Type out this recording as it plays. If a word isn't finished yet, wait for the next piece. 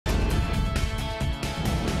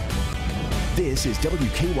This is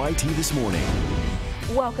WKYT This Morning.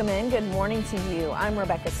 Welcome in. Good morning to you. I'm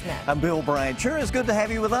Rebecca Smith. I'm Bill Bryant. Sure is good to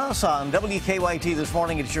have you with us on WKYT This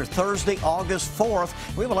Morning. It's your Thursday, August 4th.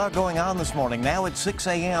 We have a lot going on this morning. Now at 6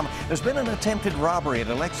 a.m., there's been an attempted robbery at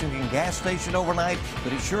a Lexington gas station overnight,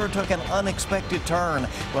 but it sure took an unexpected turn.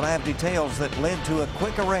 We'll have details that led to a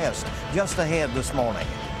quick arrest just ahead this morning.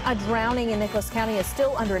 A drowning in Nicholas County is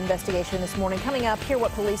still under investigation this morning. Coming up, hear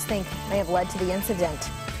what police think may have led to the incident.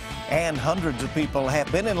 And hundreds of people have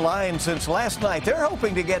been in line since last night. They're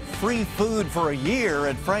hoping to get free food for a year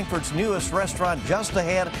at Frankfort's newest restaurant just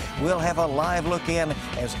ahead. We'll have a live look in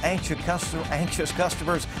as anxious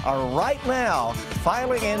customers are right now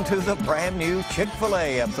filing into the brand new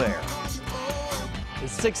Chick-fil-A up there.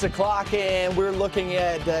 It's 6 o'clock and we're looking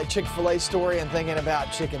at the Chick-fil-A story and thinking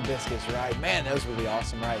about chicken biscuits, right? Man, those would be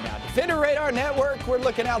awesome right now. Defender Radar Network, we're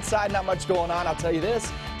looking outside, not much going on. I'll tell you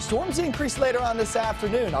this, storms increase later on this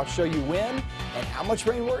afternoon. I'll show you when and how much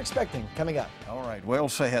rain we're expecting coming up. All right, well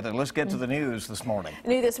said. And let's get to the news this morning.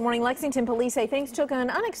 New this morning, Lexington police say things took an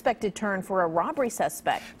unexpected turn for a robbery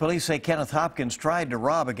suspect. Police say Kenneth Hopkins tried to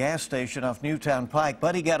rob a gas station off Newtown Pike,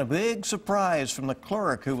 but he got a big surprise from the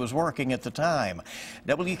clerk who was working at the time.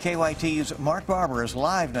 WKYT's Mark Barber is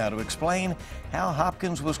live now to explain how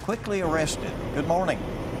Hopkins was quickly arrested. Good morning.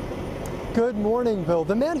 Good morning, Bill.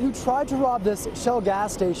 The man who tried to rob this Shell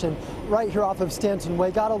gas station right here off of Stanton Way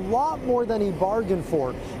got a lot more than he bargained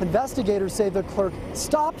for. Investigators say the clerk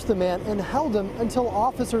stopped the man and held him until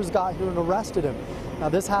officers got here and arrested him. Now,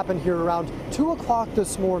 this happened here around 2 o'clock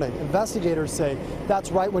this morning. Investigators say that's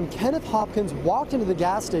right when Kenneth Hopkins walked into the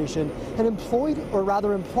gas station and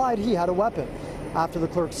implied he had a weapon. After the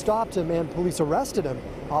clerk stopped him and police arrested him,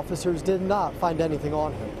 officers did not find anything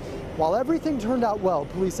on him. While everything turned out well,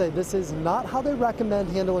 police say this is not how they recommend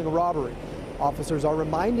handling a robbery. Officers are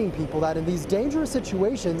reminding people that in these dangerous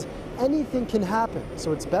situations, anything can happen,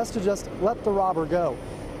 so it's best to just let the robber go.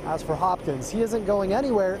 As for Hopkins, he isn't going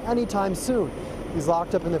anywhere anytime soon. He's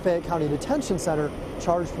locked up in the Fayette County Detention Center,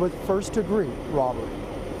 charged with first-degree robbery.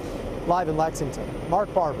 Live in Lexington,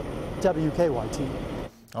 Mark Barber, WKYT.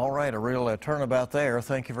 All right, a real turnabout there.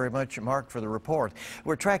 Thank you very much, Mark, for the report.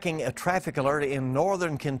 We're tracking a traffic alert in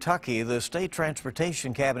northern Kentucky. The state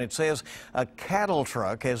transportation cabinet says a cattle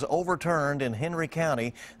truck has overturned in Henry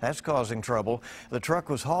County. That's causing trouble. The truck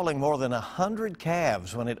was hauling more than 100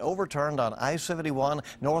 calves when it overturned on I-71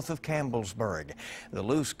 north of Campbellsburg. The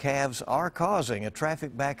loose calves are causing a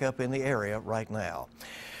traffic backup in the area right now.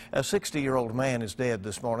 A 60-year-old man is dead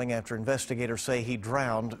this morning after investigators say he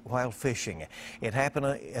drowned while fishing. It happened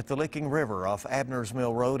at the Licking River off Abner's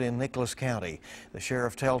Mill Road in Nicholas County. The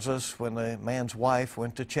sheriff tells us when the man's wife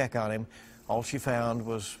went to check on him, all she found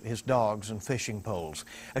was his dogs and fishing poles.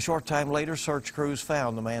 A short time later, search crews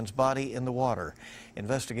found the man's body in the water.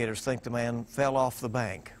 Investigators think the man fell off the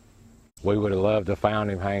bank. We would have loved to have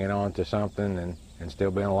found him hanging on to something and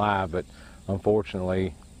still been alive, but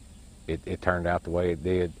unfortunately, it turned out the way it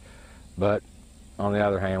did. But on the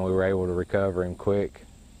other hand, we were able to recover him quick,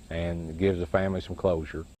 and it gives the family some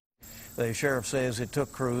closure. The sheriff says it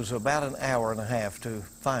took crews about an hour and a half to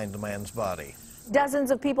find the man's body.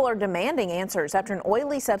 Dozens of people are demanding answers after an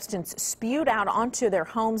oily substance spewed out onto their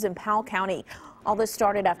homes in Powell County. All this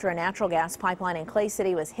started after a natural gas pipeline in Clay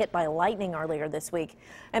City was hit by lightning earlier this week.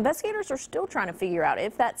 Investigators are still trying to figure out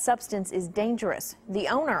if that substance is dangerous. The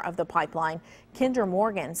owner of the pipeline, Kinder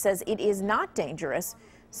Morgan, says it is not dangerous.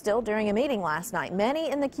 Still, during a meeting last night, many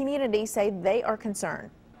in the community say they are concerned.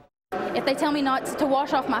 If they tell me not to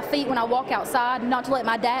wash off my feet when I walk outside, not to let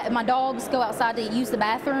my dogs go outside to use the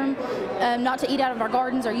bathroom, not to eat out of our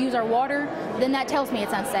gardens or use our water, then that tells me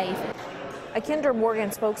it's unsafe. A Kinder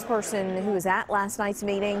Morgan spokesperson who was at last night's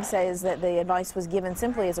meeting says that the advice was given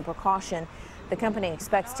simply as a precaution. The company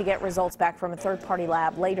expects to get results back from a third-party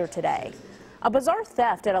lab later today. A bizarre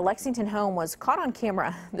theft at a Lexington home was caught on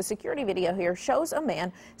camera. The security video here shows a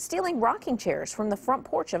man stealing rocking chairs from the front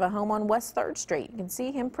porch of a home on West 3rd Street. You can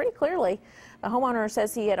see him pretty clearly. The homeowner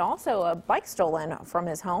says he had also a bike stolen from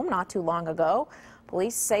his home not too long ago.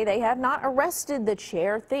 Police say they have not arrested the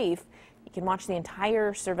chair thief. You can watch the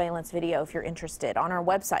entire surveillance video if you're interested on our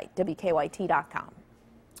website, WKYT.com.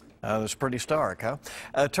 That's pretty stark, huh?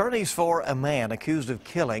 Attorneys for a man accused of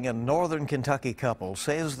killing a northern Kentucky couple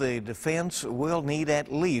says the defense will need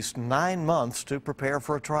at least 9 months to prepare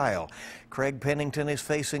for a trial. Craig Pennington is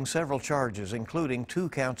facing several charges, including 2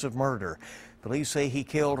 counts of murder. Police say he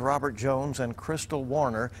killed Robert Jones and Crystal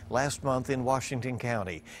Warner last month in Washington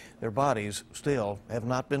County. Their bodies still have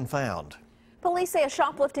not been found. Police say a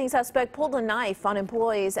shoplifting suspect pulled a knife on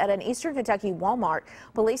employees at an Eastern Kentucky Walmart.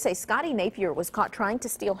 Police say Scotty Napier was caught trying to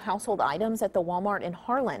steal household items at the Walmart in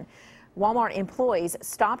Harlan. Walmart employees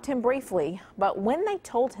stopped him briefly, but when they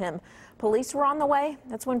told him police were on the way,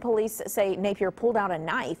 that's when police say Napier pulled out a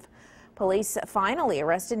knife. Police finally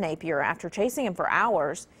arrested Napier after chasing him for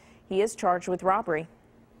hours. He is charged with robbery.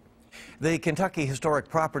 The Kentucky Historic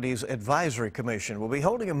Properties Advisory Commission will be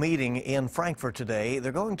holding a meeting in Frankfort today.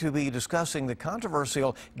 They're going to be discussing the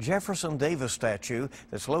controversial Jefferson Davis statue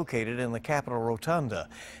that's located in the Capitol Rotunda.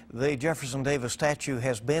 The Jefferson Davis statue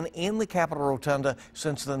has been in the Capitol Rotunda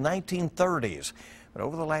since the 1930s. But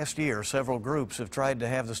over the last year, several groups have tried to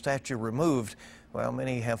have the statue removed, while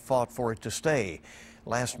many have fought for it to stay.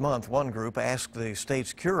 Last month, one group asked the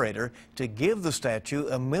state's curator to give the statue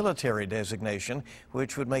a military designation,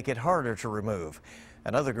 which would make it harder to remove.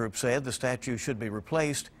 Another group said the statue should be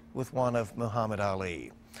replaced with one of Muhammad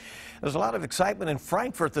Ali. There's a lot of excitement in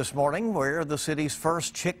Frankfort this morning, where the city's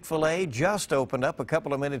first Chick-fil-A just opened up a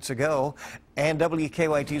couple of minutes ago. And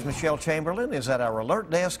WKYT's Michelle Chamberlain is at our alert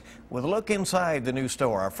desk with a look inside the new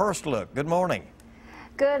store. Our first look. Good morning.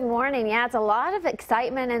 Good morning. Yeah, it's a lot of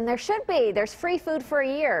excitement, and there should be. There's free food for a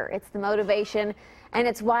year. It's the motivation, and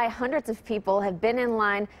it's why hundreds of people have been in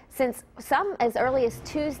line since some as early as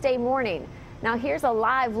Tuesday morning. Now, here's a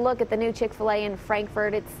live look at the new Chick-fil-A in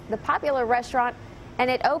Frankfort. It's the popular restaurant, and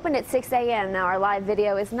it opened at 6 a.m. Now, our live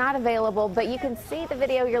video is not available, but you can see the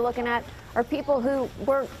video you're looking at are people who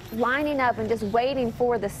were lining up and just waiting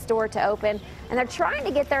for the store to open, and they're trying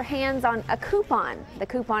to get their hands on a coupon. The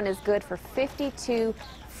coupon is good for 52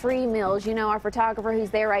 free meals. You know, our photographer who's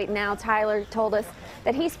there right now, Tyler, told us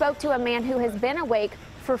that he spoke to a man who has been awake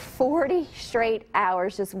for 40 straight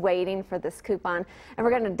hours just waiting for this coupon. And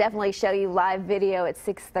we're going to definitely show you live video at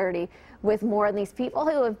 6:30 with more of these people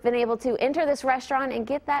who have been able to enter this restaurant and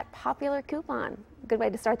get that popular coupon. Good way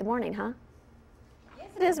to start the morning, huh? Yes,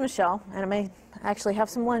 it is, Michelle. And I may actually have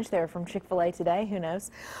some lunch there from Chick-fil-A today. Who knows?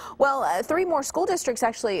 Well, 3 more school districts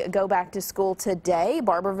actually go back to school today.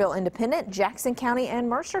 Barberville Independent, Jackson County, and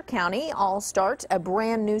Mercer County all start a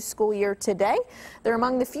brand new school year today. They're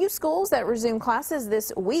among the few schools that resume classes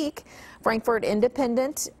this week. Frankfort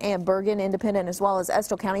Independent and Bergen Independent, as well as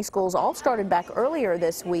Estill County schools, all started back earlier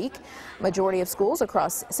this week. Majority of schools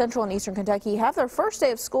across central and eastern Kentucky have their first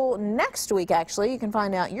day of school next week, actually. You can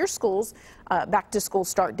find out your school's back-to-school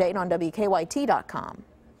start date on WKYT.com.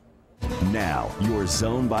 Now, your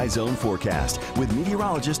zone-by-zone forecast with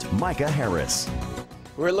meteorologist Micah Harris.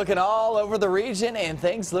 We're looking all over the region, and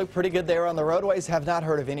things look pretty good there on the roadways. Have not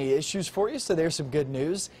heard of any issues for you, so there's some good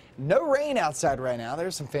news. No rain outside right now.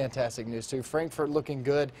 There's some fantastic news, too. Frankfort looking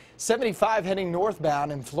good. 75 heading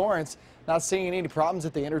northbound in Florence. Not seeing any problems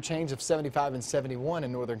at the interchange of 75 and 71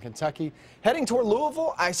 in northern Kentucky. Heading toward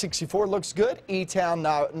Louisville, I-64 looks good. E-Town,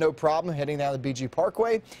 no problem, heading down the BG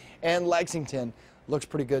Parkway. And Lexington looks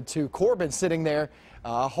pretty good, too. Corbin sitting there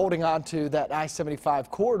holding on to that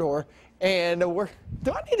I-75 corridor. And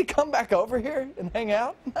do I need to come back over here and hang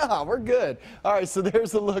out? No, we're good. All right, so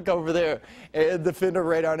there's a look over there at the Fender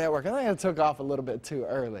Radar Network. I think I took off a little bit too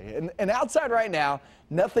early. And outside right now,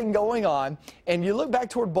 nothing going on. And you look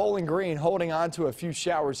back toward Bowling Green, holding on to a few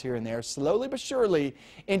showers here and there, slowly but surely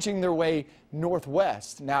inching their way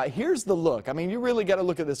northwest. Now, here's the look. I mean, you really got to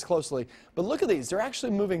look at this closely. But look at these. They're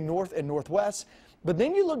actually moving north and northwest. But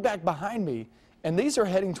then you look back behind me, and these are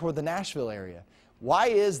heading toward the Nashville area. Why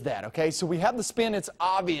is that? Okay, so we have the spin. It's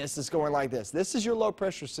obvious it's going like this. This is your low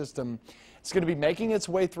pressure system. It's going to be making its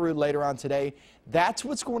way through later on today. That's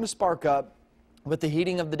what's going to spark up with the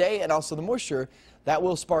heating of the day and also the moisture. That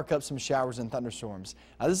will spark up some showers and thunderstorms.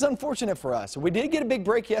 Now, this is unfortunate for us. We did get a big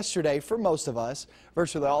break yesterday for most of us.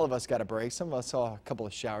 Virtually all of us got a break. Some of us saw a couple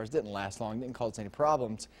of showers. Didn't last long. Didn't cause any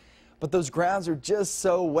problems. But those grounds are just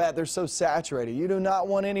so wet. They're so saturated. You do not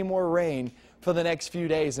want any more rain for the next few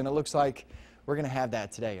days, and it looks like we're going to have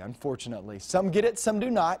that today, unfortunately. Some get it, some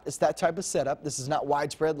do not. It's that type of setup. This is not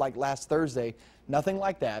widespread like last Thursday. Nothing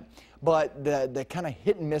like that. But the kind of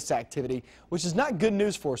hit and miss activity, which is not good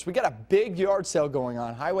news for us. We got a big yard sale going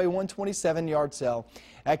on, Highway 127 yard sale.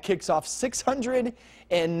 That kicks off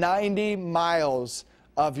 690 miles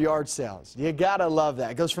of yard sales. You gotta love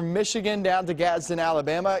that. It goes from Michigan down to Gadsden,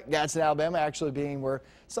 Alabama. Gadsden, Alabama actually being where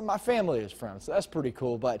some of my family is from, so that's pretty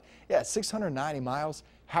cool. But yeah, 690 miles.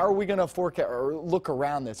 How are we going to forecast or look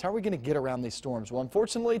around this? How are we going to get around these storms? Well,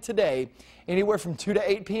 unfortunately today, anywhere from 2 to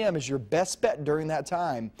 8 p.m. is your best bet during that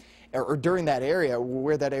time, or during that area,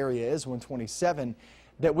 where that area is, 127,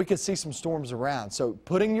 that we could see some storms around. So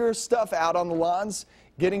putting your stuff out on the lawns,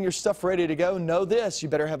 getting your stuff ready to go, know this, you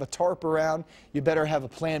better have a tarp around, you better have a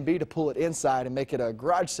plan B to pull it inside and make it a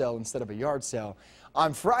garage sale instead of a yard sale.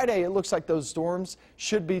 On Friday, it looks like those storms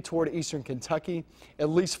should be toward eastern Kentucky, at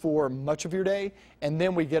least for much of your day. And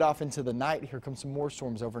then we get off into the night. Here come some more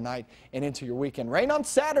storms overnight and into your weekend. Rain on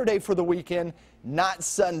Saturday for the weekend, not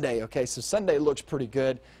Sunday. Okay, so Sunday looks pretty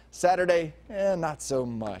good. Saturday, not so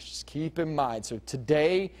much. Just keep in mind. So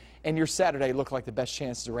today and your Saturday look like the best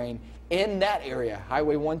chances of rain in that area,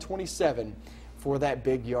 Highway 127, for that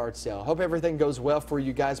big yard sale. Hope everything goes well for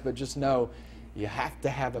you guys, but just know you have to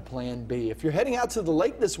have a plan B. If you're heading out to the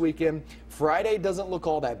lake this weekend, Friday doesn't look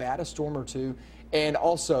all that bad, a storm or two. And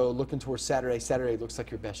also looking towards Saturday. Saturday looks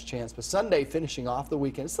like your best chance. But Sunday, finishing off the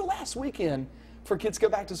weekend. It's the last weekend for kids to go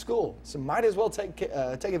back to school. So might as well take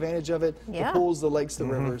advantage of it. Yeah. The pools, the lakes, the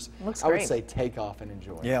rivers. Looks I would great. say take off and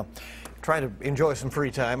enjoy. Yeah. Try to enjoy some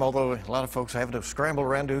free time, although a lot of folks have to scramble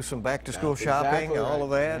around, do some back-to-school That's shopping, exactly all right. of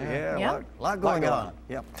that. Yeah. Yeah, a lot going on.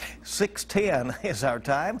 Yep. 6:10 is our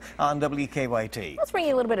time on WKYT. Let's bring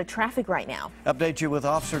you a little bit of traffic right now. Update you with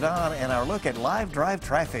Officer Don and our look at live drive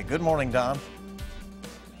traffic. Good morning, Don.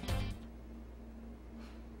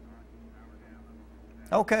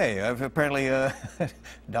 Okay, apparently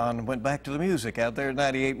Don went back to the music out there at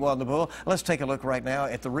 98.1 The Bull. Let's take a look right now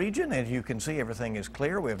at the region. As you can see, everything is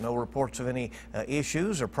clear. We have no reports of any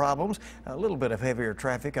issues or problems. A little bit of heavier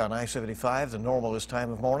traffic on I-75 than normal this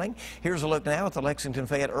time of morning. Here's a look now at the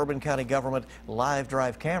Lexington-Fayette Urban County Government live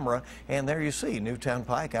drive camera. And there you see Newtown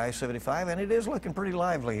Pike, I-75, and it is looking pretty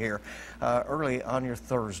lively here early on your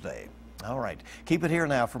Thursday. All right, keep it here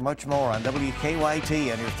now for much more on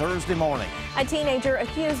WKYT on your Thursday morning. A teenager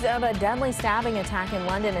accused of a deadly stabbing attack in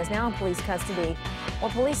London is now in police custody.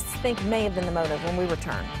 What police think may have been the motive when we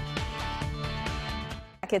return.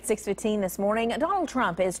 At 6:15 this morning, Donald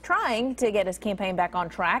Trump is trying to get his campaign back on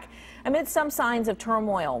track amid some signs of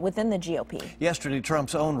turmoil within the GOP. Yesterday,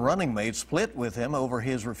 Trump's own running mate split with him over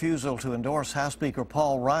his refusal to endorse House Speaker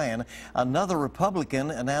Paul Ryan. Another Republican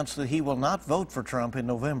announced that he will not vote for Trump in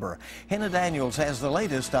November. Hannah Daniels has the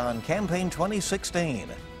latest on Campaign 2016.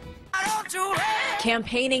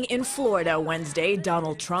 Campaigning in Florida Wednesday,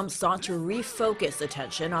 Donald Trump sought to refocus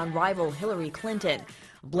attention on rival Hillary Clinton,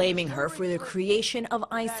 blaming her for the creation of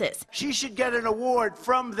ISIS. She should get an award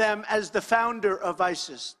from them as the founder of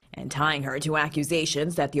ISIS. And tying her to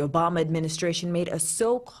accusations that the Obama administration made a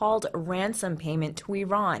so-called ransom payment to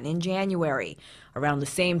Iran in January. Around the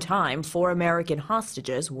same time, 4 American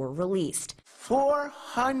hostages were released.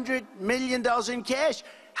 $400 million in cash.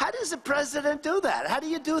 How does the president do that? How do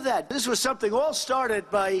you do that? This was something all started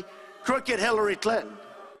by crooked Hillary Clinton.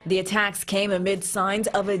 The attacks came amid signs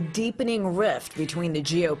of a deepening rift between the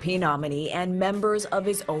GOP nominee and members of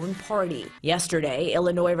his own party. Yesterday,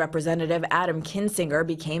 Illinois Representative Adam Kinzinger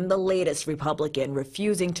became the latest Republican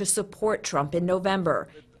refusing to support Trump in November,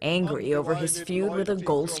 angry over his feud with the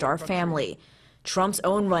Gold Star family. Trump's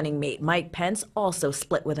own running mate Mike Pence also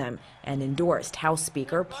split with him and endorsed House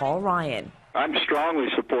Speaker Paul Ryan. I'm strongly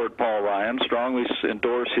support Paul Ryan, strongly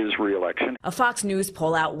endorse his reelection. A Fox News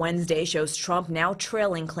poll out Wednesday shows Trump now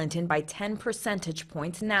trailing Clinton by 10 percentage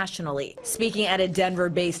points nationally. Speaking at a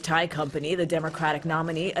Denver-based tie company, the Democratic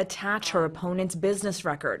nominee attacked her opponent's business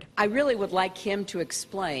record. I really would like him to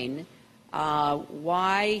explain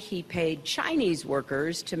why he paid Chinese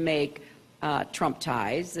workers to make Trump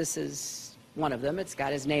ties. This is one of them. It's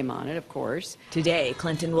got his name on it, of course. Today,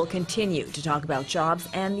 Clinton will continue to talk about jobs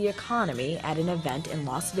and the economy at an event in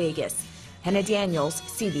Las Vegas. Hannah Daniels,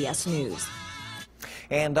 CBS News.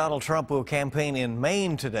 And Donald Trump will campaign in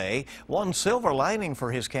Maine today. One silver lining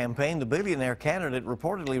for his campaign, the billionaire candidate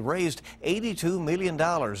reportedly raised $82 million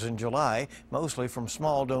in July, mostly from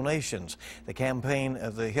small donations.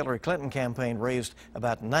 The Hillary Clinton campaign raised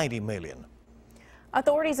about $90 million.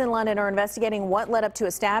 Authorities in London are investigating what led up to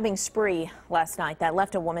a stabbing spree last night that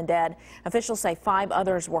left a woman dead. Officials say 5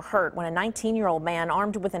 others were hurt when a 19-year-old man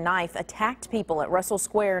armed with a knife attacked people at Russell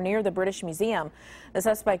Square near the British Museum. The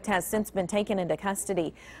suspect has since been taken into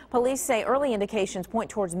custody. Police say early indications point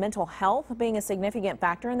towards mental health being a significant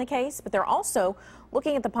factor in the case, but they're also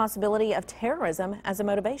looking at the possibility of terrorism as a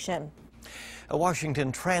motivation. A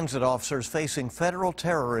Washington transit officer is facing federal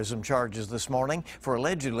terrorism charges this morning for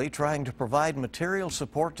allegedly trying to provide material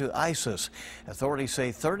support to ISIS. Authorities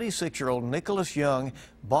say 36-year-old Nicholas Young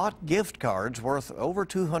bought gift cards worth over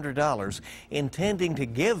 $200, intending to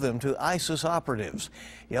give them to ISIS operatives.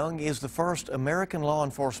 Young is the first American law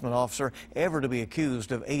enforcement officer ever to be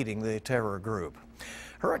accused of aiding the terror group.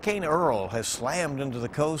 Hurricane Earl has slammed into the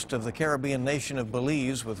coast of the Caribbean nation of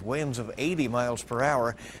Belize with winds of 80 miles per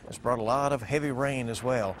hour. It's brought a lot of heavy rain as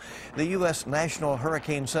well. The U.S. National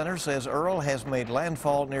Hurricane Center says Earl has made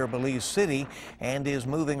landfall near Belize City and is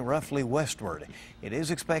moving roughly westward. It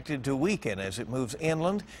is expected to weaken as it moves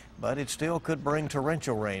inland, but it still could bring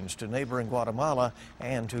torrential rains to neighboring Guatemala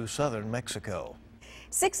and to southern Mexico.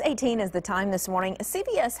 6:18 is the time this morning.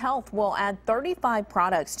 CVS Health will add 35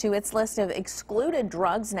 products to its list of excluded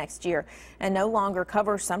drugs next year and no longer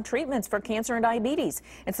cover some treatments for cancer and diabetes.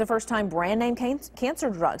 It's the first time brand name cancer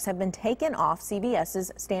drugs have been taken off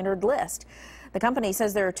CVS's standard list. The company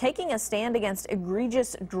says they're taking a stand against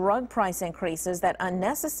egregious drug price increases that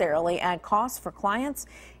unnecessarily add costs for clients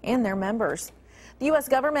and their members. The U.S.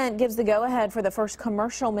 government gives the go-ahead for the first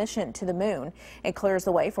commercial mission to the moon. It clears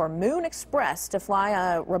the way for Moon Express to fly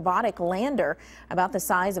a robotic lander about the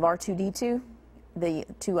size of R2-D2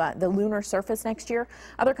 to the lunar surface next year.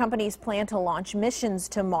 Other companies plan to launch missions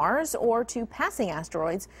to Mars or to passing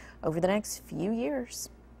asteroids over the next few years.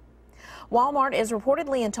 Walmart is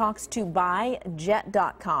reportedly in talks to buy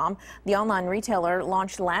Jet.com. The online retailer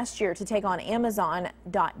launched last year to take on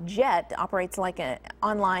Amazon.jet, operates like an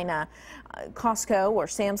online Costco or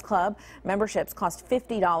Sam's Club. Memberships cost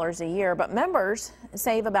 $50 a year, but members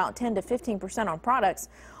save about 10 to 15% on products.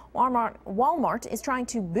 Walmart is trying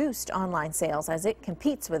to boost online sales as it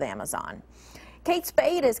competes with Amazon. Kate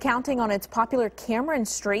Spade is counting on its popular Cameron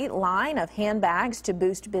Street line of handbags to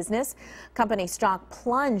boost business. Company stock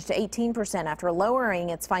plunged 18% after lowering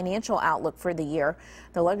its financial outlook for the year.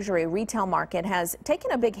 The luxury retail market has taken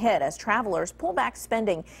a big hit as travelers pull back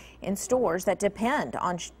spending in stores that depend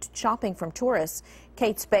on shopping from tourists.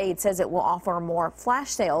 Kate Spade says it will offer more flash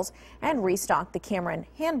sales and restock the Cameron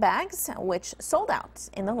handbags, which sold out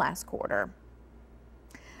in the last quarter.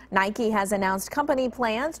 Nike has announced company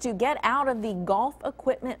plans to get out of the golf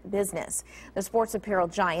equipment business. The sports apparel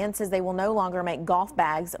giant says they will no longer make golf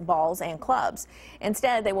bags, balls, and clubs.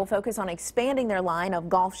 Instead, they will focus on expanding their line of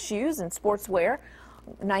golf shoes and sportswear.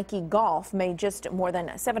 Nike Golf made just more than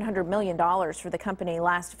 $700 million for the company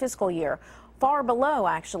last fiscal year, far below,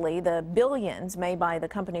 actually, the billions made by the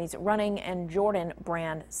company's running and Jordan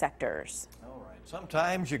brand sectors.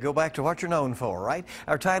 Sometimes you go back to what you're known for, right?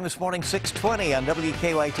 Our time this morning, 6:20 on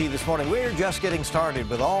WKYT this morning. We're just getting started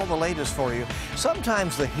with all the latest for you.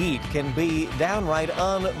 Sometimes the heat can be downright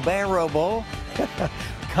unbearable.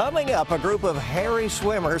 Coming up, a group of hairy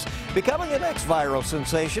swimmers becoming the next viral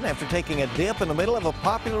sensation after taking a dip in the middle of a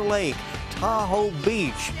popular lake, Tahoe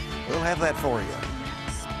Beach. We'll have that for you.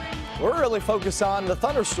 We're really focused on the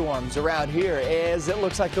thunderstorms around here as it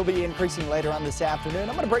looks like they'll be increasing later on this afternoon.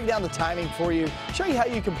 I'm going to break down the timing for you, show you how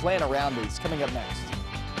you can plan around these coming up next.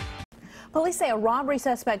 Police say a robbery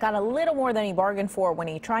suspect got a little more than he bargained for when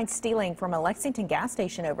he tried stealing from a Lexington gas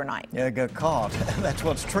station overnight. Yeah, got caught. That's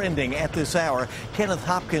what's trending at this hour. Kenneth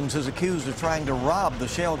Hopkins is accused of trying to rob the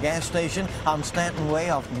Shell gas station on Stanton Way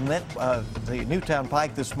off the Newtown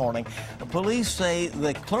Pike this morning. Police say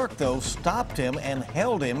the clerk, though, stopped him and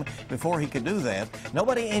held him before he could do that.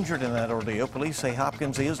 Nobody injured in that ordeal. Police say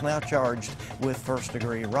Hopkins is now charged with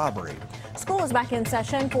first-degree robbery. School is back in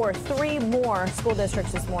session for 3 more school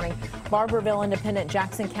districts this morning. Barberville, Independent,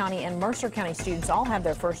 Jackson County, and Mercer County students all have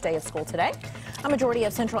their first day of school today. A majority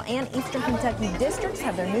of Central and Eastern Kentucky districts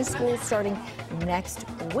have their new schools starting next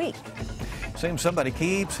week. Seems somebody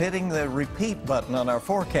keeps hitting the repeat button on our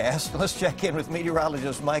forecast. Let's check in with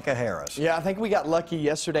meteorologist Micah Harris. Yeah, I think we got lucky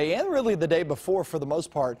yesterday and really the day before for the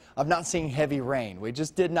most part of not seeing heavy rain. We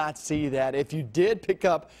just did not see that. If you did pick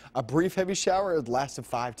up a brief heavy shower, it lasted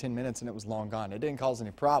 5-10 minutes and it was long gone. It didn't cause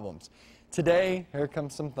any problems. Today, here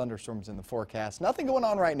comes some thunderstorms in the forecast. Nothing going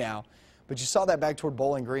on right now, but you saw that back toward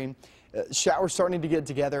Bowling Green. Showers starting to get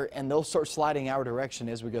together, and they'll start sliding our direction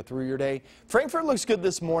as we go through your day. Frankfort looks good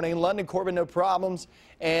this morning. London, Corbin, no problems.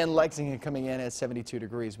 And Lexington coming in at 72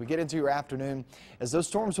 degrees. We get into your afternoon as those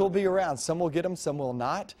storms will be around. Some will get them, some will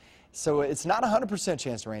not. So it's not a 100%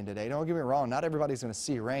 chance to rain today. Don't get me wrong. Not everybody's going to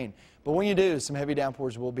see rain. But when you do, some heavy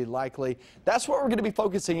downpours will be likely. That's what we're going to be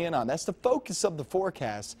focusing in on. That's the focus of the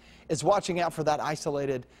forecast, is watching out for that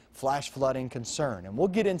isolated flash flooding concern. And we'll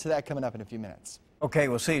get into that coming up in a few minutes. Okay,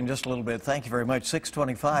 we'll see you in just a little bit. Thank you very much.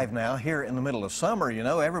 6:25 now. Here in the middle of summer, you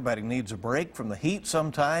know, everybody needs a break from the heat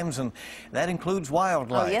sometimes, and that includes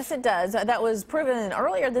wildlife. Oh, yes, it does. That was proven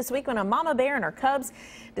earlier this week when a mama bear and her cubs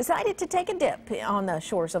decided to take a dip on the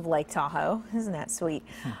shores of Lake Tahoe. Isn't that sweet?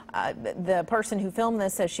 The person who filmed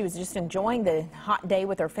this says she was just enjoying the hot day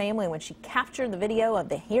with her family when she captured the video of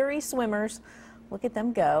the hairy swimmers look at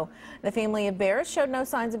them go. The family of bears showed no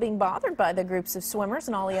signs of being bothered by the groups of swimmers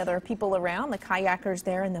and all the other people around. The kayakers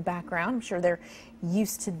there in the background, I'm sure they're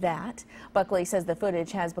used to that. Buckley says the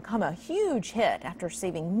footage has become a huge hit after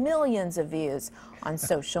receiving millions of views on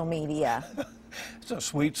social media. It's a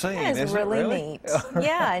sweet scene, It's isn't really it? Really neat.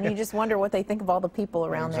 Yeah, and you just wonder what they think of all the people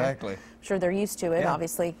around there. Exactly. I'm sure they're used to it, Yeah.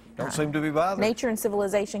 obviously. Don't seem to be bothered. Nature and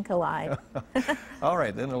civilization collide. All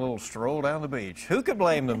right, then a little stroll down the beach. Who could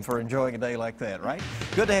blame them for enjoying a day like that, right?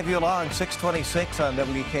 Good to have you along. 626 on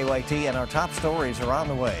WKYT, and our top stories are on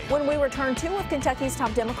the way. When we return, 2 of Kentucky's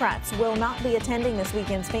top Democrats will not be attending this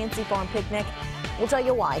weekend's Fancy Farm picnic. We'll tell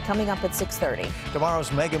you why, coming up at 6:30.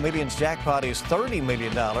 Tomorrow's Mega Millions jackpot is $30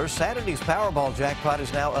 million. Saturday's Powerball jackpot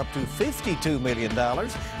is now up to $52 million.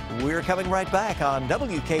 We're coming right back on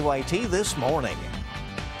WKYT This Morning.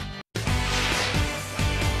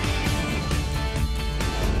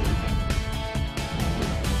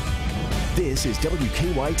 This is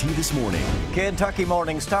WKYT This Morning. Kentucky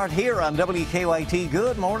mornings start here on WKYT.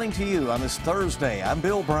 Good morning to you on this Thursday. I'm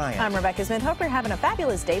Bill Bryant. I'm Rebecca Smith. Hope you're having a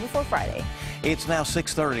fabulous day before Friday. It's now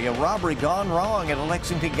 6:30. A robbery gone wrong at a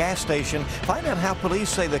Lexington gas station. Find out how police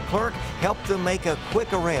say the clerk helped them make a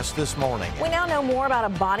quick arrest this morning. We now know more about a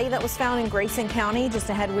body that was found in Grayson County. Just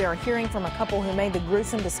ahead, we are hearing from a couple who made the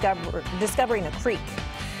gruesome discovery in a creek.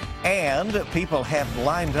 And people have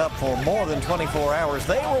lined up for more than 24 hours.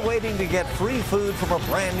 They were waiting to get free food from a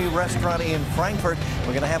brand new restaurant in Frankfort.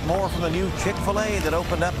 We're going to have more from the new Chick-fil-A that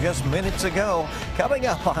opened up just minutes ago. Coming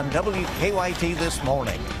up on WKYT This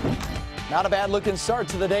Morning. Not a bad looking start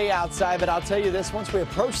to the day outside, but I'll tell you this, once we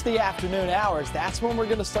approach the afternoon hours, that's when we're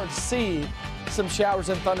going to start to see some showers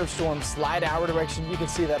and thunderstorms slide our direction. You can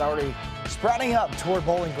see that already sprouting up toward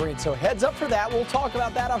Bowling Green. So heads up for that. We'll talk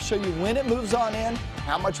about that. I'll show you when it moves on in,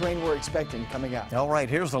 how much rain we're expecting coming up. All right,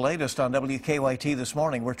 here's the latest on WKYT This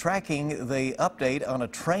Morning. We're tracking the update on a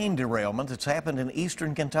train derailment that's happened in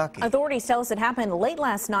eastern Kentucky. Authorities tell us it happened late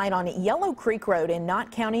last night on Yellow Creek Road in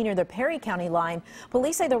Knott County near the Perry County line.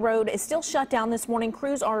 Police say the road is still shut down this morning.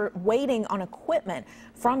 Crews are waiting on equipment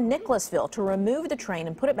from Nicholasville to remove the train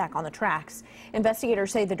and put it back on the tracks.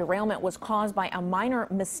 Investigators say the derailment was caused by a minor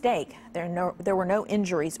mistake. There were no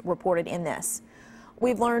injuries reported in this.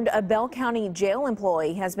 We've learned a Bell County jail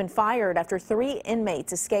employee has been fired after 3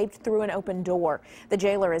 inmates escaped through an open door. The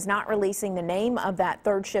jailer is not releasing the name of that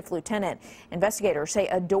third shift lieutenant. Investigators say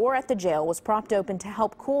a door at the jail was propped open to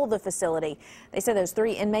help cool the facility. They say those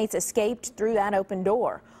 3 inmates escaped through that open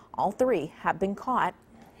door. All 3 have been caught.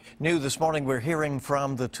 New this morning, we're hearing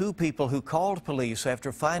from the 2 people who called police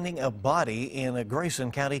after finding a body in a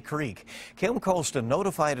Grayson County creek. Kim Colston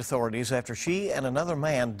notified authorities after she and another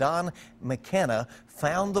man, Don McKenna,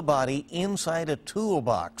 found the body inside a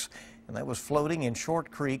toolbox, and that was floating in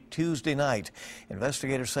Short Creek Tuesday night.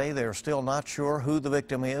 Investigators say they're still not sure who the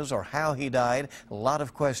victim is or how he died. A lot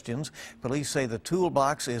of questions. Police say the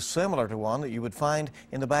toolbox is similar to one that you would find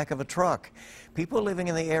in the back of a truck. People living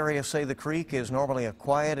in the area say the creek is normally a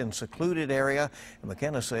quiet and secluded area. And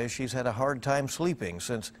McKenna says she's had a hard time sleeping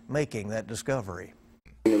since making that discovery.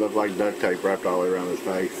 It looked like duct tape wrapped all the way around his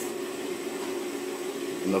face.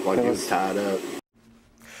 It looked like he was tied up.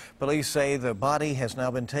 Police say the body has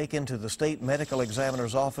now been taken to the state medical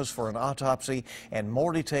examiner's office for an autopsy, and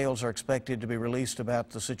more details are expected to be released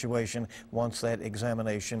about the situation once that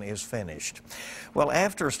examination is finished. Well,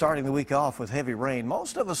 after starting the week off with heavy rain,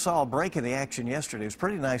 most of us saw a break in the action yesterday. It was a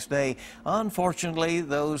pretty nice day. Unfortunately,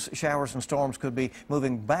 those showers and storms could be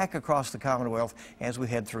moving back across the Commonwealth as we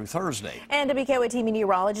head through Thursday. And WKYT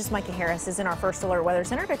meteorologist Micah Harris is in our First Alert Weather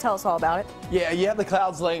Center to tell us all about it. Yeah, you have the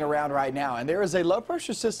clouds laying around right now, and there is a low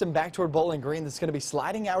pressure system back toward Bowling Green that's going to be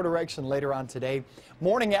sliding our direction later on today.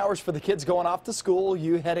 Morning hours for the kids going off to school,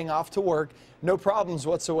 you heading off to work, no problems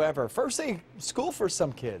whatsoever. First day of school for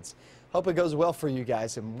some kids. Hope it goes well for you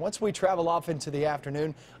guys. And once we travel off into the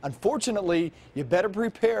afternoon, unfortunately, you better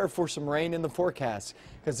prepare for some rain in the forecast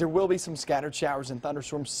because there will be some scattered showers and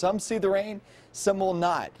thunderstorms. Some see the rain, some will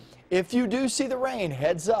not. If you do see the rain,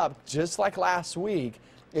 heads up, just like last week,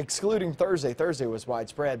 excluding Thursday. Thursday was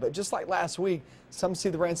widespread, but just like last week, some see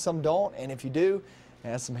the rain, some don't, and if you do,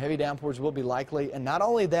 some heavy downpours will be likely. And not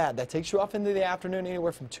only that, that takes you off into the afternoon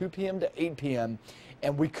anywhere from 2 p.m. to 8 p.m.,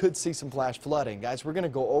 and we could see some flash flooding. Guys, we're going to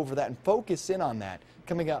go over that and focus in on that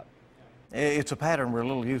coming up. It's a pattern we're a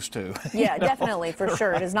little used to. Yeah, definitely, for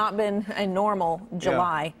sure. It has not been a normal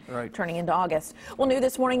July, turning into August. Well, new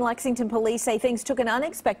this morning, Lexington police say things took an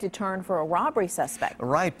unexpected turn for a robbery suspect.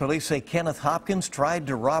 Right. Police say Kenneth Hopkins tried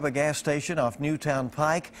to rob a gas station off Newtown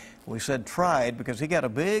Pike. We said tried because he got a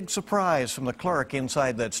big surprise from the clerk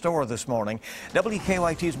inside that store this morning.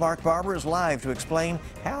 WKYT's Mark Barber is live to explain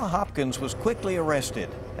how Hopkins was quickly arrested.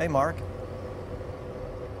 Hey, Mark.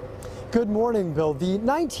 Good morning, Bill. The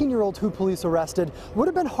 19-year-old who police arrested would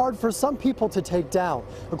have been hard for some people to take down.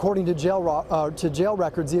 According to jail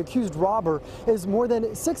records, the accused robber is more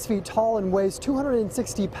than 6 feet tall and weighs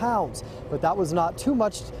 260 pounds. But that was not too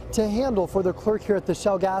much to handle for the clerk here at the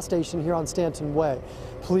Shell gas station here on Stanton Way.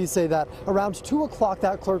 Police say that around 2 o'clock,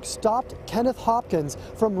 that clerk stopped Kenneth Hopkins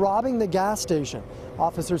from robbing the gas station.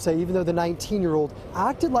 Officers say even though the 19-year-old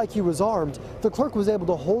acted like he was armed, the clerk was able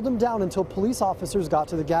to hold him down until police officers got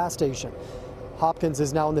to the gas station. Hopkins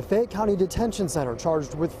is now in the Fayette County Detention Center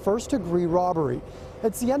charged with first-degree robbery.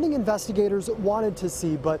 It's the ending investigators wanted to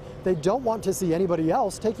see, but they don't want to see anybody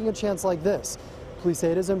else taking a chance like this. Police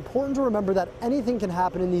say it is important to remember that anything can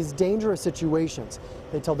happen in these dangerous situations.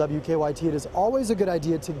 They tell WKYT it is always a good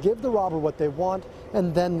idea to give the robber what they want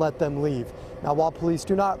and then let them leave. Now, while police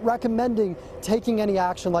do not recommending taking any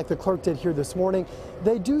action like the clerk did here this morning,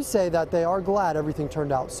 they do say that they are glad everything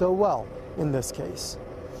turned out so well in this case.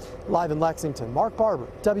 Live in Lexington, Mark Barber,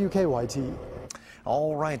 WKYT.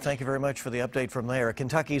 All right, thank you very much for the update from there.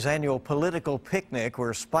 Kentucky's annual political picnic,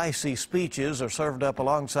 where spicy speeches are served up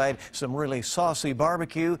alongside some really saucy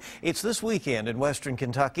barbecue. It's this weekend in western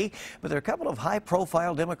Kentucky, but there are a couple of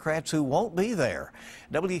high-profile Democrats who won't be there.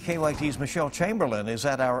 WKYT's Michelle Chamberlain is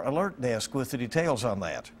at our alert desk with the details on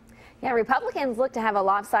that. Yeah, Republicans look to have a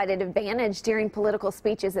lopsided advantage during political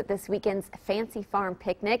speeches at this weekend's Fancy Farm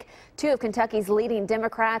picnic. Two of Kentucky's leading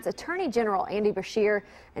Democrats, Attorney General Andy Beshear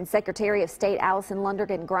and Secretary of State Allison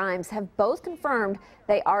Lundergan Grimes, have both confirmed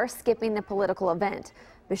they are skipping the political event.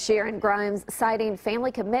 Beshear and Grimes citing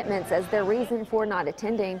family commitments as their reason for not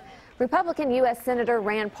attending. Republican U.S. Senator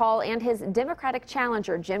Rand Paul and his Democratic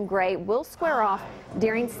challenger Jim Gray will square off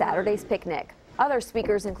during Saturday's picnic. Other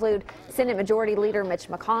speakers include Senate Majority Leader Mitch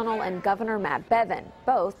McConnell and Governor Matt Bevin,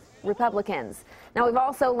 both Republicans. Now, we've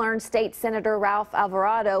also learned State Senator Ralph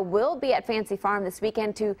Alvarado will be at Fancy Farm this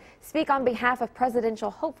weekend to speak on behalf of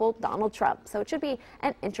presidential hopeful Donald Trump. So it should be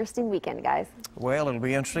an interesting weekend, guys. Well, it'll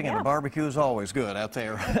be interesting, and the barbecue is always good out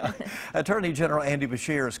there. Attorney General Andy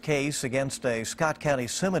Beshear's case against a Scott County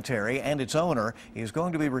cemetery and its owner is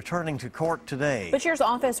going to be returning to court today. Beshear's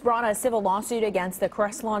office brought a civil lawsuit against the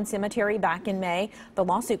Crestlawn Cemetery back in May. The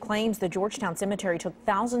lawsuit claims the Georgetown Cemetery took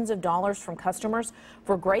thousands of dollars from customers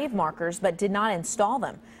for grave markers but did not install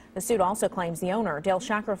them. The suit also claims the owner, Dale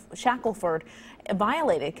Shackelford,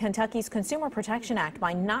 violated Kentucky's Consumer Protection Act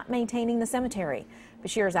by not maintaining the cemetery.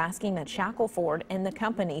 Beshear is asking that Shackelford and the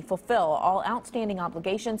company fulfill all outstanding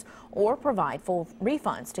obligations or provide full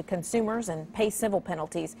refunds to consumers and pay civil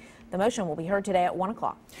penalties. The motion will be heard today at 1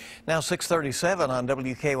 o'clock. Now 6:37 on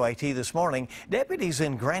WKYT this morning. Deputies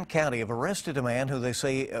in Grant County have arrested a man who they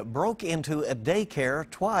say broke into a daycare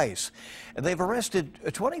twice. They've arrested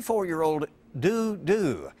a 24-year-old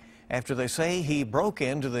Do after they say he broke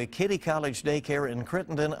into the Kitty College daycare in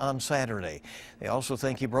Crittenden on Saturday. They also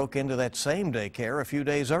think he broke into that same daycare a few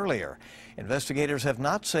days earlier. Investigators have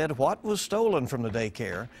not said what was stolen from the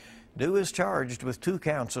daycare. Do is charged with 2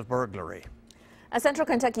 counts of burglary. A Central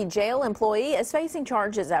Kentucky jail employee is facing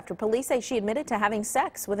charges after police say she admitted to having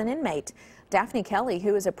sex with an inmate. Daphne Kelly,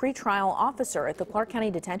 who is a pretrial officer at the Clark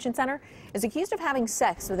County Detention Center, is accused of having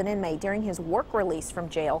sex with an inmate during his work release from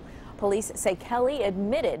jail. Police say Kelly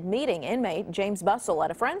admitted meeting inmate James Bussell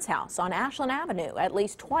at a friend's house on Ashland Avenue at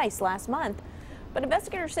least twice last month. But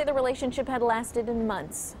investigators say the relationship had lasted in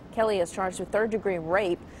months. Kelly is charged with third-degree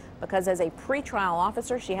rape because as a pretrial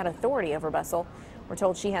officer, she had authority over Bussell. We're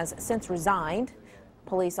told she has since resigned.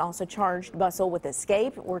 Police also charged Bussell with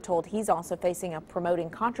escape. We're told he's also facing a promoting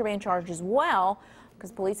contraband charge as well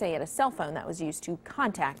because police say he had a cell phone that was used to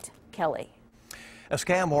contact Kelly. A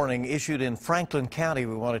scam warning issued in Franklin County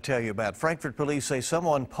we want to tell you about. Frankfort police say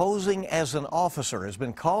someone posing as an officer has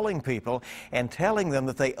been calling people and telling them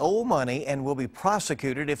that they owe money and will be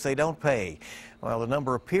prosecuted if they don't pay. Well, the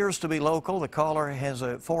number appears to be local. The caller has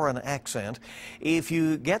a foreign accent. If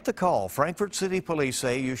you get the call, Frankfort City Police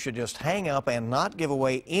say you should just hang up and not give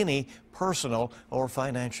away any personal or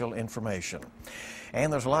financial information.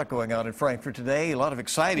 And there's a lot going on in Frankfort today. A lot of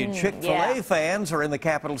excited Chick-fil-A fans are in the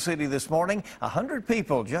capital city this morning. 100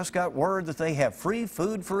 people just got word that they have free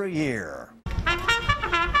food for a year.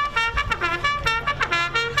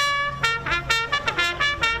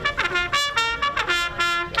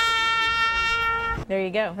 There you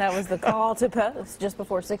go. That was the call to post just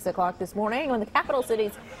before 6 o'clock this morning when the capital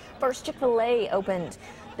city's first Chick-fil-A opened.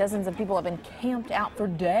 Dozens of people have been camped out for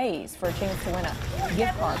days for a chance to win a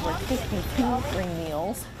gift card worth 52 free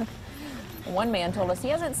meals. One man told us he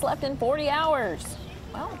hasn't slept in 40 hours.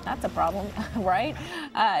 Well, that's a problem, right?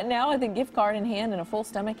 Now with a gift card in hand and a full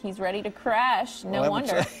stomach, he's ready to crash. No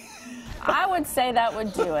wonder. I would say that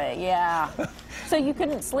would do it, yeah. So you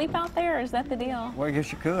couldn't sleep out there? Is that the deal? Well, I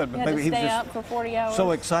guess you could, but you had maybe to he was stay just up for 40 hours.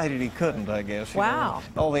 so excited he couldn't, I guess. Wow.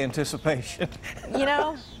 You know, all the anticipation. You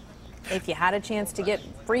know, if you had a chance to get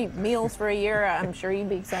free meals for a year, I'm sure you'd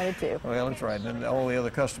be excited too. Well, that's right. And all the other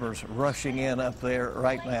customers rushing in up there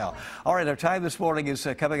right now. All right, our time this morning is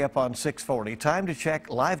coming up on 6:40. Time to check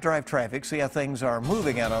live drive traffic, see how things are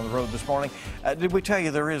moving out on the road this morning. Did we tell you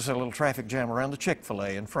there is a little traffic jam around the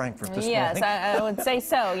Chick-fil-A in Frankfort this morning? Yes, I would say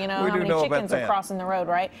so. You know, We how do many know about chickens are that. crossing the road,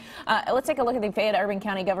 right? Let's take a look at the Fayette Urban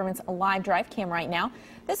County government's live drive cam right now.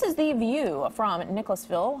 This is the view from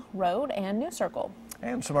Nicholasville Road and New Circle.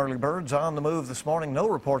 And some early birds on the move this morning. No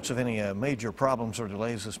reports of any major problems or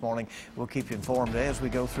delays this morning. We'll keep you informed as we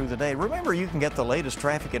go through the day. Remember, you can get the latest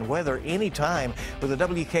traffic and weather anytime with the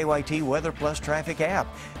WKYT Weather Plus Traffic app.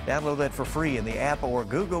 Download that for free in the App or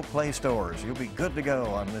Google Play stores. You'll be good to go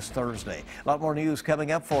on this Thursday. A lot more news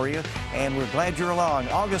coming up for you, and we're glad you're along.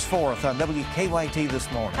 August 4th on WKYT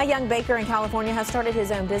this morning. A young baker in California has started his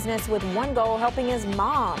own business with one goal, helping his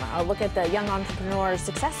mom. A look at the young entrepreneur's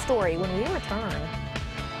success story when we return.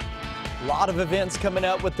 A lot of events coming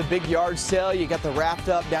up with the big yard sale. You got the Wrapped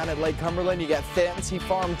Up down at Lake Cumberland. You got Fantasy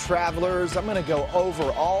Farm Travelers. I'm going to go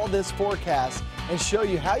over all this forecast and show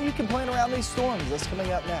you how you can plan around these storms. That's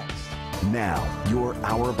coming up next. Now, your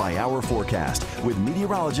hour-by-hour forecast with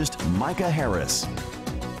meteorologist Micah Harris.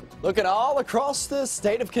 Looking all across the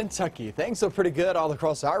state of Kentucky. Things look pretty good all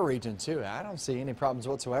across our region, too. I don't see any problems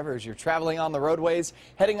whatsoever as you're traveling on the roadways,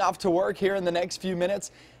 heading off to work here in the next few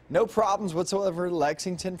minutes. No problems whatsoever.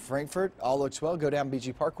 Lexington, Frankfort, all looks well. Go down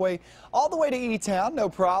BG Parkway all the way to E-Town, no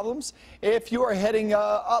problems. If you are heading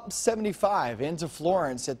up 75 into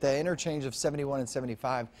Florence at the interchange of 71 and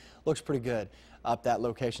 75, looks pretty good up that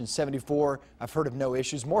location. 74, I've heard of no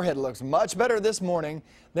issues. Moorhead looks much better this morning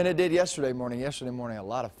than it did yesterday morning. Yesterday morning, a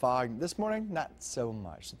lot of fog. This morning, not so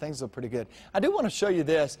much. So things look pretty good. I do want to show you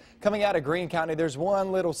this. Coming out of Greene County, there's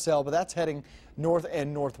one little cell, but that's heading north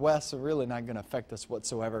and northwest, so really not going to affect us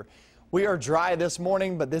whatsoever. We are dry this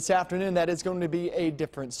morning, but this afternoon, that is going to be a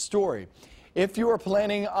different story. If you are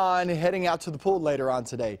planning on heading out to the pool later on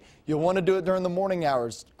today, you'll want to do it during the morning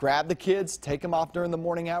hours. Grab the kids, take them off during the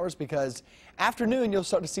morning hours, because afternoon you'll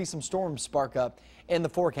start to see some storms spark up in the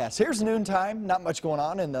forecast. Here's noontime, not much going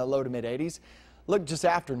on in the low to mid 80s. Look, just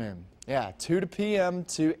afternoon. Yeah, 2 p.m.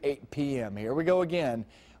 to 8 p.m. Here we go again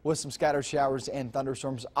with some scattered showers and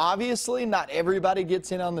thunderstorms. Obviously, not everybody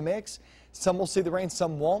gets in on the mix. Some will see the rain,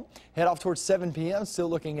 some won't. Head off towards 7 p.m., still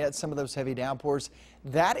looking at some of those heavy downpours.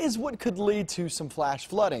 That is what could lead to some flash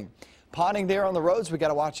flooding. Ponding there on the roads, we got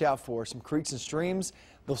to watch out for some creeks and streams.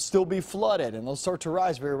 They'll still be flooded, and they'll start to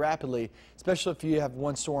rise very rapidly, especially if you have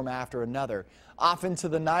one storm after another. Off into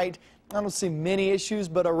the night, I don't see many issues,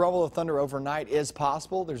 but a rumble of thunder overnight is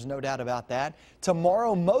possible. There's no doubt about that.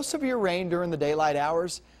 Tomorrow, most of your rain during the daylight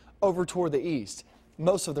hours over toward the east.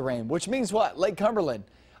 Most of the rain, which means what? Lake Cumberland.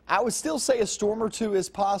 I would still say a storm or two is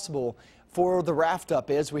possible for the Raft Up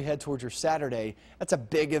as we head towards your Saturday. That's a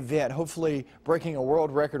big event, hopefully breaking a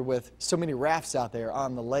world record with so many rafts out there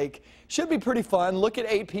on the lake. Should be pretty fun. Look at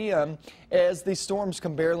 8 p.m. as the storms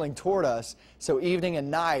come barreling toward us. So evening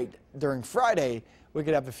and night during Friday, we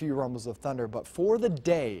could have a few rumbles of thunder. But for the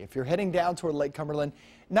day, if you're heading down toward Lake Cumberland,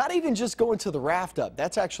 not even just going to the Raft Up,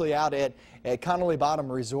 that's actually out at Connolly Bottom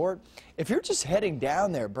Resort. If you're just heading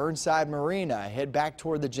down there, Burnside Marina, head back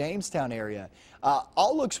toward the Jamestown area,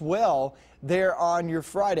 all looks well there on your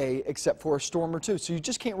Friday except for a storm or two. So you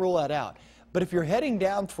just can't rule that out. But if you're heading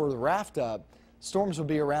down for the Raft Up, storms will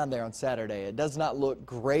be around there on Saturday. It does not look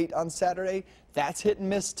great on Saturday. That's hit and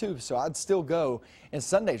miss too, so I'd still go. And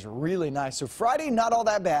Sunday's really nice. So Friday, not all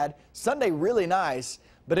that bad. Sunday, really nice.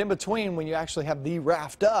 But in between, when you actually have the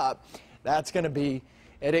Raft Up, that's going to be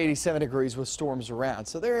at 87 degrees with storms around.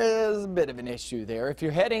 So there is a bit of an issue there. If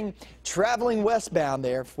you're traveling westbound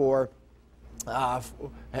there for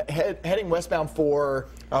Heading westbound for...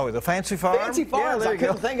 Oh, the Fancy Farm? Fancy Farms. Yeah, I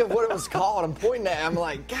couldn't think of what it was called. I'm pointing at it. I'm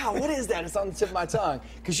like, God, what is that? It's on the tip of my tongue.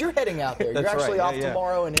 Because you're heading out there. You're actually off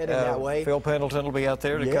tomorrow and heading that way. Phil Pendleton will be out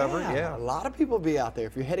there to cover. Yeah, a lot of people will be out there.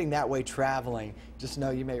 If you're heading that way traveling, just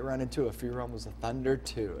know you may run into a few rumbles of thunder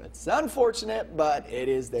too. It's unfortunate, but it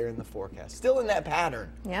is there in the forecast. Still in that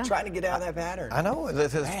pattern. Yeah. Trying to get out of that pattern. I know.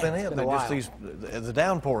 That's been it. The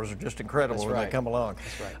downpours are just incredible when they come along.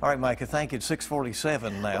 That's right. All right, Micah, thank you. It's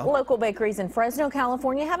 6:47 now. Local bakeries in Fresno,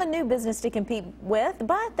 California have a new business to compete with,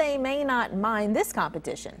 but they may not mind this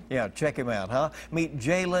competition. Yeah, check him out, huh? Meet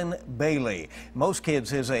Jalen Bailey. Most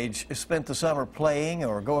kids his age spent the summer playing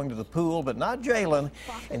or going to the pool, but not Jalen.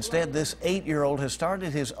 Instead, this 8-year-old has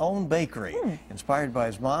started his own bakery. Inspired by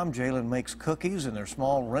his mom, Jalen makes cookies in their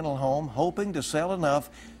small rental home, hoping to sell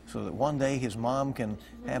enough so that one day his mom can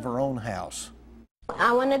have her own house.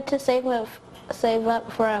 I wanted to save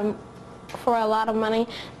up for a lot of money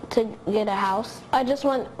to get a house. I just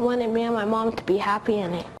wanted me and my mom to be happy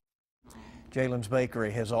in it. Jalen's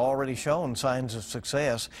bakery has already shown signs of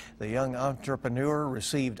success. The young entrepreneur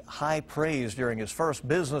received high praise during his first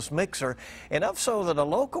business mixer, enough so that a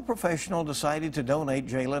local professional decided to donate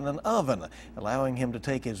Jalen an oven, allowing him to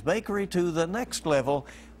take his bakery to the next level,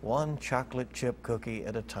 one chocolate chip cookie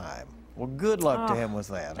at a time. Well, good luck to him with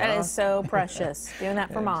that. That is so precious. Doing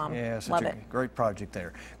that for Mom. Yeah, such Love a it. great project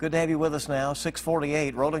there. Good to have you with us now.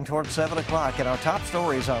 6:48, rolling towards 7 o'clock, and our top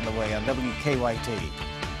stories on the way on WKYT.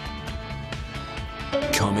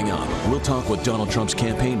 Coming up, we'll talk with Donald Trump's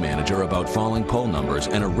campaign manager about falling poll numbers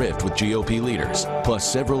and a rift with GOP leaders. Plus,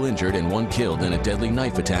 several injured and one killed in a deadly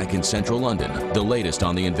knife attack in central London. The latest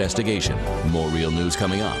on the investigation. More real news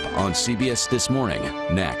coming up on CBS This Morning.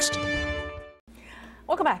 Next.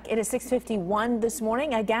 Welcome back. It is 6:51 this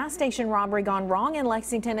morning. A gas station robbery gone wrong in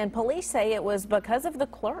Lexington, and police say it was because of the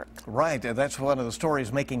clerk. Right. That's one of the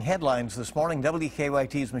stories making headlines this morning.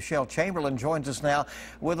 WKYT's Michelle Chamberlain joins us now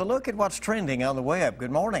with a look at what's trending on the web.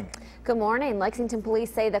 Good morning. Good morning. Lexington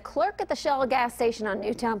police say the clerk at the Shell gas station on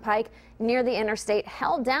Newtown Pike near the interstate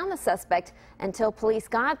held down the suspect until police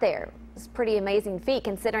got there. It's a pretty amazing feat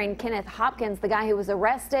considering Kenneth Hopkins, the guy who was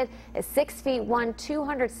arrested, is 6'1",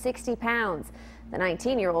 260 pounds. The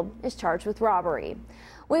 19-year-old is charged with robbery.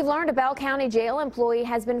 We've learned a Bell County jail employee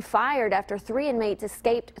has been fired after 3 inmates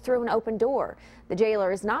escaped through an open door. The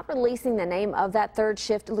jailer is not releasing the name of that third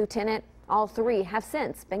shift lieutenant. All 3 have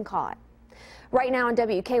since been caught. Right now on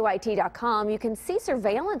WKYT.com, you can see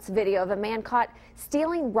surveillance video of a man caught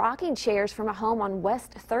stealing rocking chairs from a home on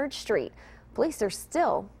West 3rd Street. Police are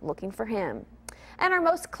still looking for him. And our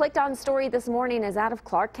most clicked on story this morning is out of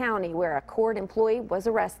Clark County, where a court employee was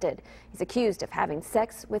arrested. He's accused of having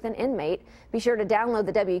sex with an inmate. Be sure to download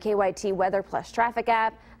the WKYT Weather Plus Traffic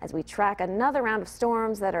app as we track another round of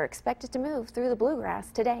storms that are expected to move through the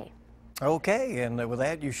bluegrass today. Okay, and with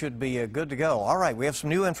that, you should be good to go. All right, we have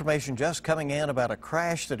some new information just coming in about a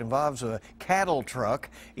crash that involves a cattle truck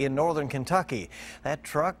in northern Kentucky. That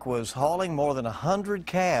truck was hauling more than 100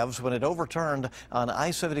 calves when it overturned on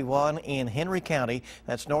I-71 in Henry County.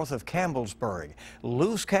 That's north of Campbellsburg.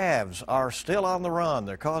 Loose calves are still on the run.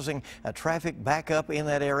 They're causing a traffic backup in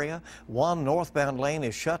that area. One northbound lane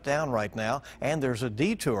is shut down right now, and there's a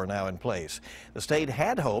detour now in place. The state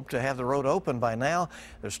had hoped to have the road open by now.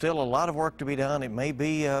 There's still a lot of work to be done. It may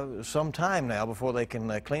be some time now before they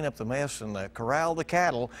can clean up the mess and corral the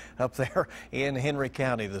cattle up there in Henry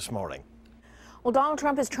County this morning. Well, Donald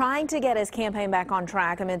Trump is trying to get his campaign back on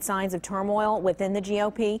track amid signs of turmoil within the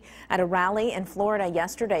GOP. At a rally in Florida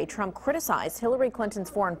yesterday, Trump criticized Hillary Clinton's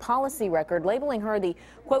foreign policy record, labeling her the,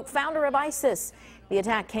 quote, founder of ISIS. The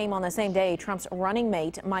attack came on the same day Trump's running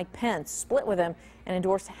mate, Mike Pence, split with him and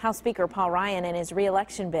endorsed House Speaker Paul Ryan in his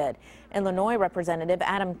re-election bid. Illinois Representative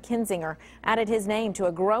Adam Kinzinger added his name to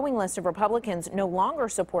a growing list of Republicans no longer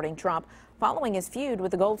supporting Trump following his feud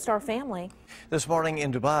with the Gold Star family. This morning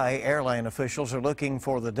in Dubai, airline officials are looking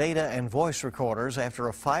for the data and voice recorders after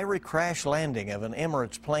a fiery crash landing of an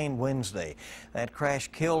Emirates plane Wednesday. That crash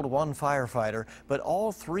killed one firefighter, but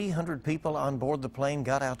all 300 people on board the plane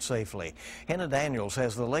got out safely. Hannah Daniels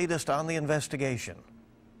has the latest on the investigation.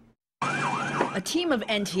 A team of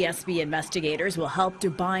NTSB investigators will help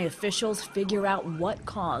Dubai officials figure out what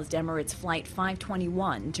caused Emirates Flight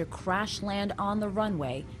 521 to crash land on the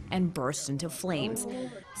runway and burst into flames.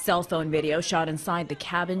 Cell phone video shot inside the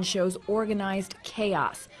cabin shows organized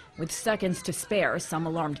chaos. With seconds to spare, some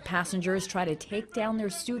alarmed passengers try to take down their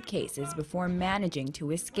suitcases before managing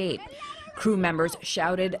to escape. Crew members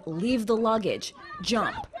shouted, "Leave the luggage,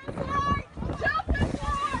 jump."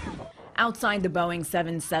 Outside the Boeing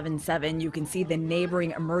 777, you can see the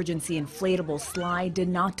neighboring emergency inflatable slide did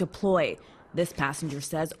not deploy. This passenger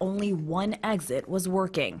says only one exit was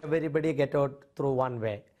working. Everybody get out through one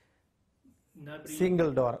way.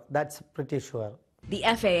 Single door, that's pretty sure. The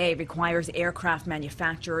FAA requires aircraft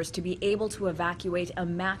manufacturers to be able to evacuate a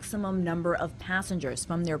maximum number of passengers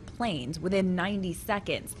from their planes within 90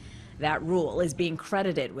 seconds. That rule is being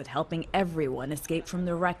credited with helping everyone escape from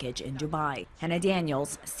the wreckage in Dubai. Hannah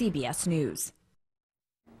Daniels, CBS News.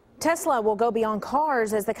 Tesla will go beyond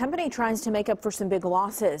cars as the company tries to make up for some big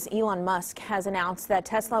losses. Elon Musk has announced that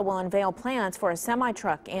Tesla will unveil plans for a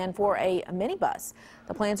semi-truck and for a minibus.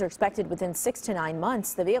 The plans are expected within 6 to 9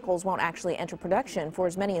 months. The vehicles won't actually enter production for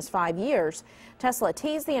as many as 5 years. Tesla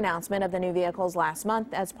teased the announcement of the new vehicles last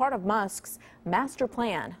month as part of Musk's master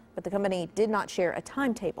plan, but the company did not share a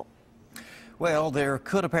timetable. Well, there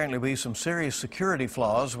could apparently be some serious security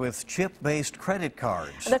flaws with chip-based credit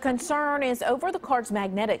cards. The concern is over the card's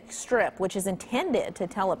magnetic strip, which is intended to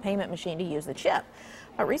tell a payment machine to use the chip.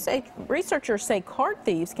 But researchers say card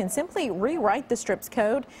thieves can simply rewrite the strip's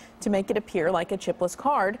code to make it appear like a chipless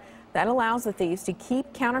card. That allows the thieves to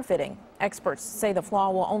keep counterfeiting. Experts say the flaw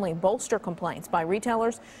will only bolster complaints by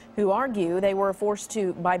retailers who argue they were forced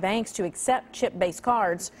by banks to accept chip-based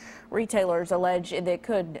cards. Retailers allege that it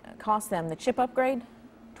could cost them the chip upgrade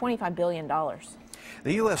 $25 billion.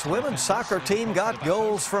 The U.S. women's soccer team got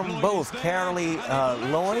goals from both Carly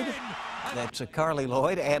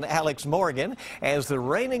Lloyd and Alex Morgan as the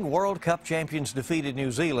reigning World Cup champions defeated New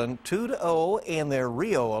Zealand 2-0 in their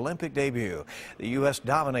Rio Olympic debut. The U.S.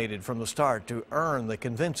 dominated from the start to earn the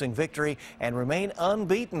convincing victory and remain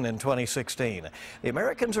unbeaten in 2016. The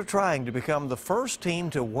Americans are trying to become the first team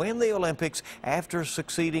to win the Olympics after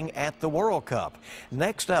succeeding at the World Cup.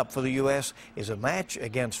 Next up for the U.S. is a match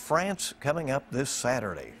against France coming up this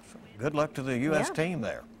Saturday. So good luck to the U.S. team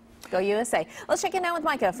there. Go USA. Let's check in now with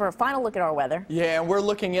Micah for a final look at our weather. Yeah, and we're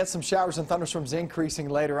looking at some showers and thunderstorms increasing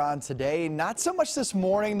later on today. Not so much this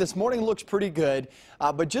morning. This morning looks pretty good.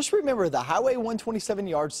 But just remember the Highway 127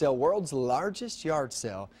 yard sale, world's largest yard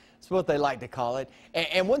sale. That's what they like to call it.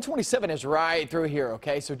 And 127 is right through here,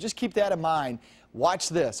 okay? So just keep that in mind. Watch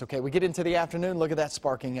this, okay? We get into the afternoon, look at that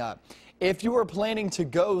sparking up. If you are planning to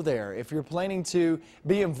go there, if you're planning to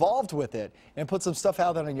be involved with it and put some stuff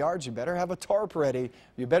out in the yards, you better have a tarp ready.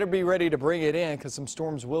 You better be ready to bring it in because some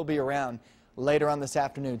storms will be around later on this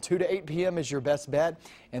afternoon. 2 to 8 p.m. is your best bet,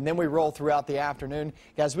 and then we roll throughout the afternoon.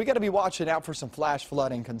 Guys, we got to be watching out for some flash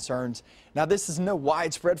flooding concerns. Now, this is no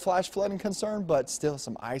widespread flash flooding concern, but still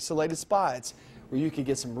some isolated spots where you could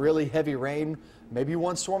get some really heavy rain, maybe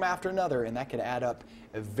one storm after another, and that could add up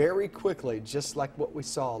very quickly, just like what we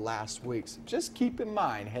saw last week. So just keep in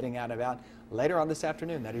mind, heading out about later on this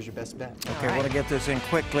afternoon, that is your best bet. Okay, I want to get this in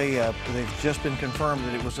quickly. They've just been confirmed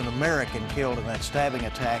that it was an American killed in that stabbing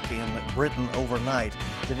attack in Britain overnight.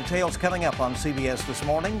 The details coming up on CBS This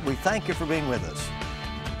Morning. We thank you for being with us.